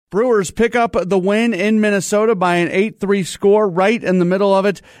Brewers pick up the win in Minnesota by an 8-3 score. Right in the middle of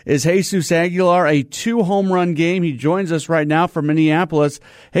it is Jesus Aguilar, a 2-home-run game. He joins us right now from Minneapolis.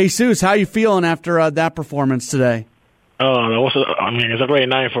 Jesus, how you feeling after that performance today? It's a great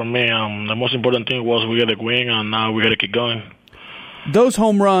night for me. The most important thing was we got a win, and now we got to keep going. Those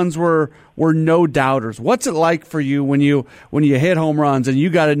home runs were no doubters. What's it like for you when you hit home runs and you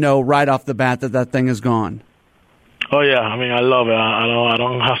got to know right off the bat that thing is gone? Oh yeah, I love it. I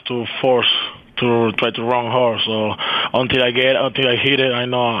don't have to force to try to run hard. So until I hit it, I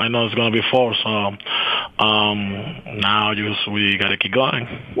know it's gonna be forced. So now we gotta keep going.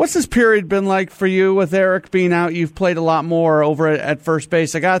 What's this period been like for you with Eric being out? You've played a lot more over at first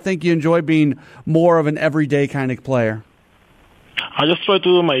base. I gotta think you enjoy being more of an everyday kind of player. I just try to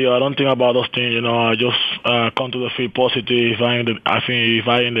do my job. I don't think about those things, I just come to the field positive. If I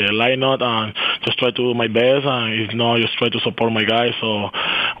in the lineup, and just try to do my best, and if not, just try to support my guys. So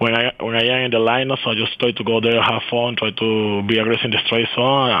when I am in the lineup, so I just try to go there, have fun, try to be aggressive in the straight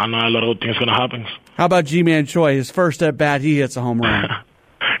zone, and a lot of good things gonna happen. How about G-Man Choi? His first at bat, he hits a home run.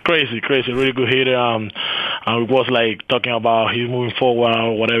 Crazy, really good hitter. We was like talking about he's moving forward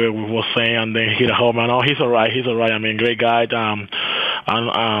or whatever we was saying, and then hit a home run. Oh, he's all right. Great guy. And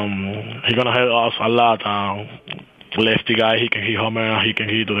he's gonna help us a lot. Lefty guy, he can hit home run, he can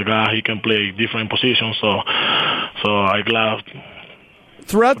hit to the guy, he can play different positions. So I'm glad.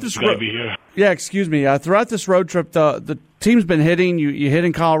 Throughout this road trip, the team's been hitting. You hit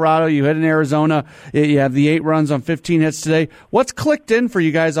in Colorado, you hit in Arizona. You have the 8 runs on 15 hits today. What's clicked in for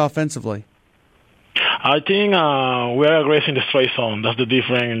you guys offensively? I think we are aggressive in the straight zone. That's the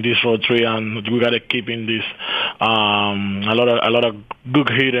difference in this road trip, and we gotta keep in this. A lot of good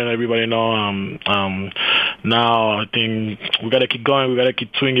hit, and everybody know. Now I think we gotta keep going. We gotta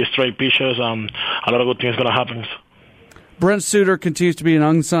keep swinging straight pitches. A lot of good things gonna happen. Brent Suter continues to be an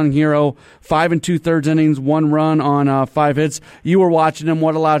unsung hero. 5 2/3 innings, 1 run on 5 hits. You were watching him.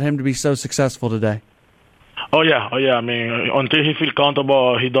 What allowed him to be so successful today? Oh yeah. Until he feel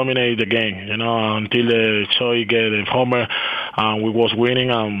comfortable, he dominated the game. Until the Choi get a homer, we was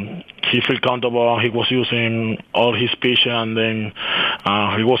winning. He feel comfortable. He was using all his pitch, and then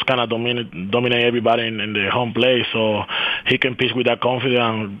he was kind of dominate everybody in the home plate. So he can pitch with that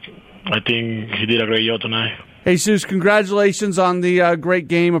confidence. I think he did a great job tonight. Jesus, congratulations on the great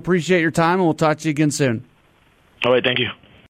game. Appreciate your time, and we'll talk to you again soon. All right, thank you.